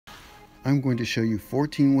I'm going to show you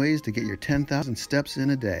 14 ways to get your 10,000 steps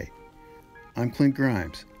in a day. I'm Clint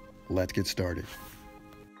Grimes. Let's get started.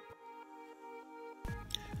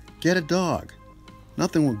 Get a dog.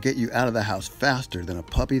 Nothing will get you out of the house faster than a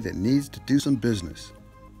puppy that needs to do some business.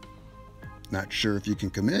 Not sure if you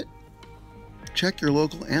can commit? Check your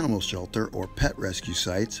local animal shelter or pet rescue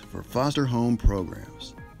sites for foster home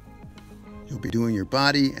programs. You'll be doing your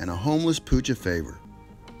body and a homeless pooch a favor.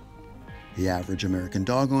 The average American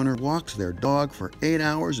dog owner walks their dog for 8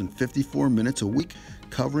 hours and 54 minutes a week,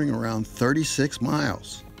 covering around 36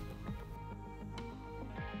 miles.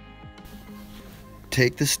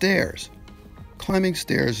 Take the stairs. Climbing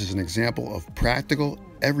stairs is an example of practical,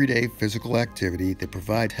 everyday physical activity that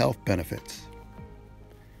provides health benefits.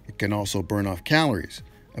 It can also burn off calories,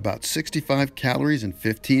 about 65 calories in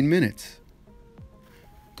 15 minutes.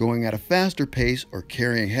 Going at a faster pace or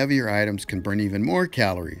carrying heavier items can burn even more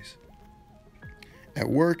calories. At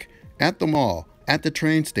work, at the mall, at the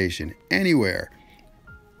train station, anywhere.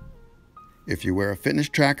 If you wear a fitness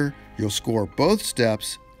tracker, you'll score both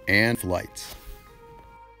steps and flights.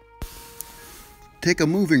 Take a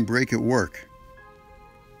moving break at work.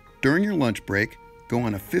 During your lunch break, go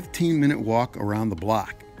on a 15-minute walk around the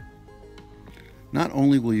block. Not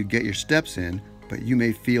only will you get your steps in, but you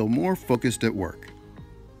may feel more focused at work.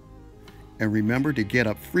 And remember to get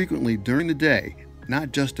up frequently during the day,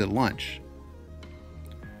 not just at lunch.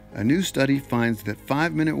 A new study finds that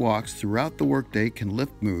 5-minute walks throughout the workday can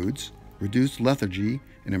lift moods, reduce lethargy,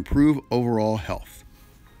 and improve overall health.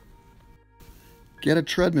 Get a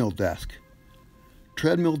treadmill desk.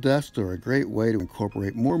 Treadmill desks are a great way to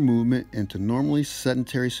incorporate more movement into normally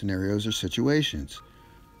sedentary scenarios or situations.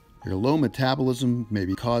 Your low metabolism may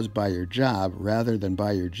be caused by your job rather than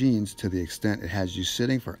by your genes to the extent it has you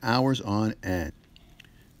sitting for hours on end.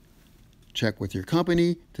 Check with your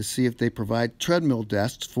company to see if they provide treadmill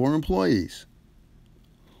desks for employees.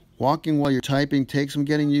 Walking while you're typing takes some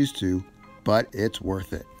getting used to, but it's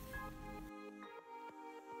worth it.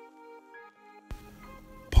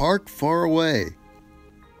 Park far away.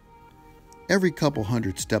 Every couple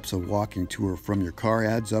hundred steps of walking to or from your car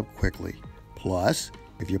adds up quickly. Plus,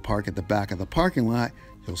 if you park at the back of the parking lot,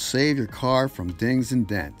 you'll save your car from dings and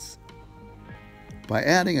dents. By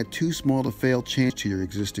adding a too small to fail change to your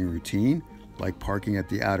existing routine, like parking at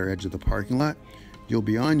the outer edge of the parking lot, you'll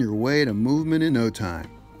be on your way to movement in no time.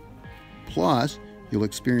 Plus, you'll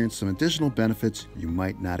experience some additional benefits you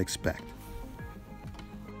might not expect.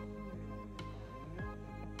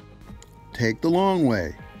 Take the long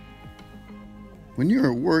way. When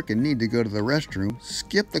you're at work and need to go to the restroom,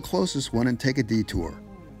 skip the closest one and take a detour.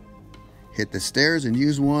 Hit the stairs and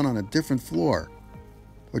use one on a different floor,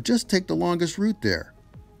 or just take the longest route there.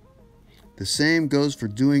 The same goes for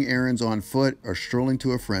doing errands on foot or strolling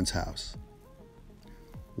to a friend's house.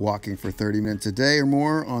 Walking for 30 minutes a day or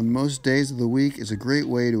more on most days of the week is a great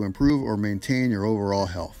way to improve or maintain your overall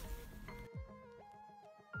health.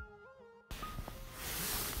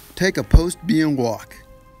 Take a post-meal walk.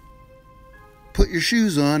 Put your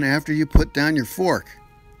shoes on after you put down your fork.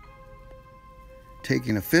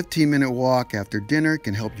 Taking a 15-minute walk after dinner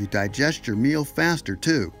can help you digest your meal faster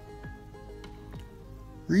too.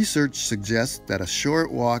 Research suggests that a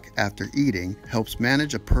short walk after eating helps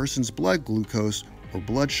manage a person's blood glucose or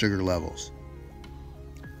blood sugar levels.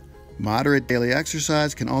 Moderate daily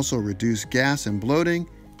exercise can also reduce gas and bloating,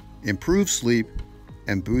 improve sleep,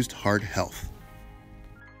 and boost heart health.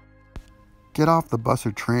 Get off the bus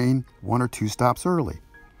or train 1 or 2 stops early.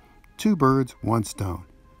 2 birds, 1 stone.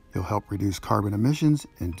 You'll help reduce carbon emissions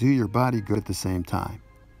and do your body good at the same time.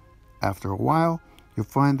 After a while, you'll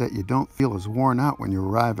find that you don't feel as worn out when you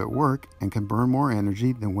arrive at work and can burn more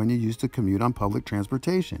energy than when you used to commute on public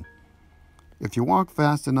transportation. If you walk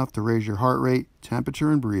fast enough to raise your heart rate,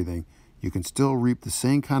 temperature, and breathing, you can still reap the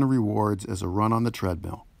same kind of rewards as a run on the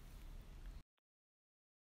treadmill.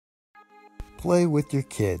 Play with your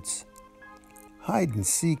kids. Hide and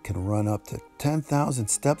seek can run up to 10,000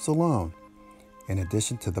 steps alone. In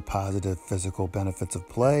addition to the positive physical benefits of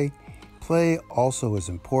play, play also is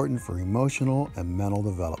important for emotional and mental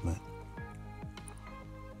development.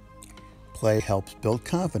 Play helps build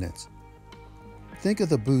confidence. Think of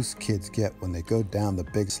the boost kids get when they go down the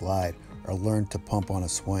big slide or learn to pump on a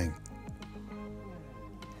swing.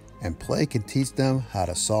 And play can teach them how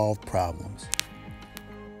to solve problems.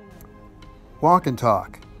 Walk and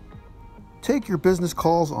talk. Take your business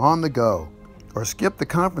calls on the go, or skip the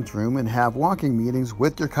conference room and have walking meetings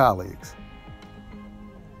with your colleagues.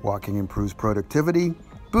 Walking improves productivity,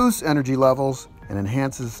 boosts energy levels, and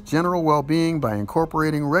enhances general well-being by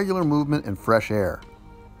incorporating regular movement and fresh air.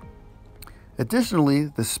 Additionally,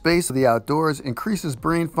 the space of the outdoors increases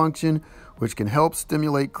brain function, which can help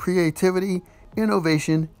stimulate creativity,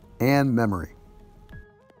 innovation, and memory.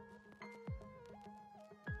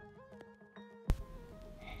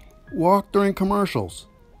 Walk during commercials.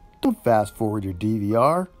 Don't fast forward your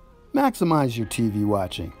DVR. Maximize your TV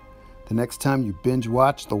watching. The next time you binge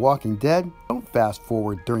watch The Walking Dead, don't fast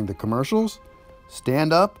forward during the commercials.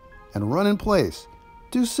 Stand up and run in place.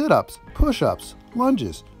 Do sit-ups, push-ups,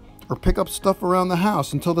 lunges, or pick up stuff around the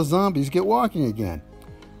house until the zombies get walking again.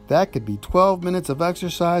 That could be 12 minutes of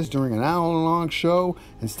exercise during an hour-long show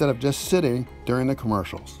instead of just sitting during the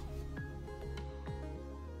commercials.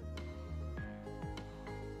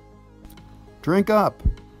 Drink up.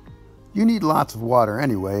 You need lots of water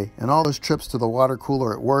anyway, and all those trips to the water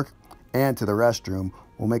cooler at work and to the restroom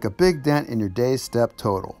will make a big dent in your day's step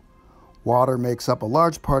total. Water makes up a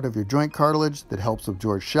large part of your joint cartilage that helps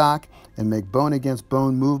absorb shock and make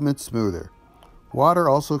bone-against-bone movement smoother. Water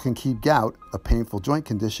also can keep gout, a painful joint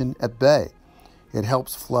condition, at bay. It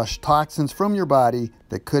helps flush toxins from your body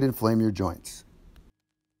that could inflame your joints.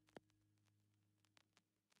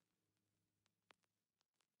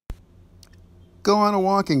 Go on a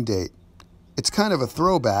walking date. It's kind of a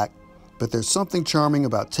throwback, but there's something charming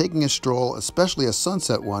about taking a stroll, especially a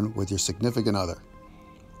sunset one, with your significant other.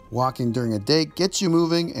 Walking during a date gets you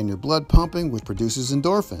moving and your blood pumping, which produces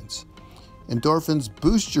endorphins. Endorphins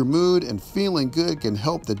boost your mood, and feeling good can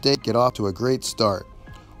help the date get off to a great start.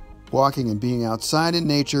 Walking and being outside in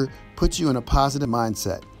nature puts you in a positive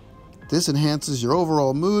mindset. This enhances your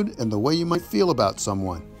overall mood and the way you might feel about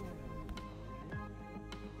someone.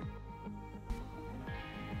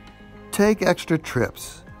 Take extra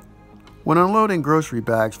trips. When unloading grocery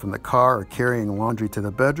bags from the car or carrying laundry to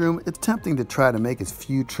the bedroom, it's tempting to try to make as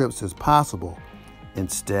few trips as possible.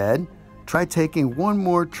 Instead, try taking one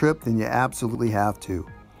more trip than you absolutely have to.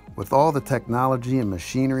 With all the technology and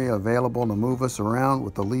machinery available to move us around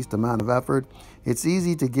with the least amount of effort, it's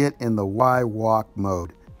easy to get in the why walk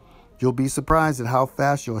mode. You'll be surprised at how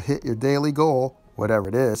fast you'll hit your daily goal, whatever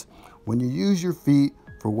it is, when you use your feet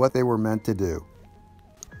for what they were meant to do.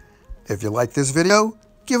 If you like this video,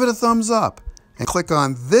 give it a thumbs up and click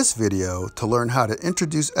on this video to learn how to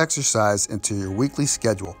introduce exercise into your weekly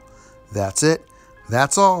schedule. That's it.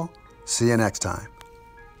 That's all. See you next time.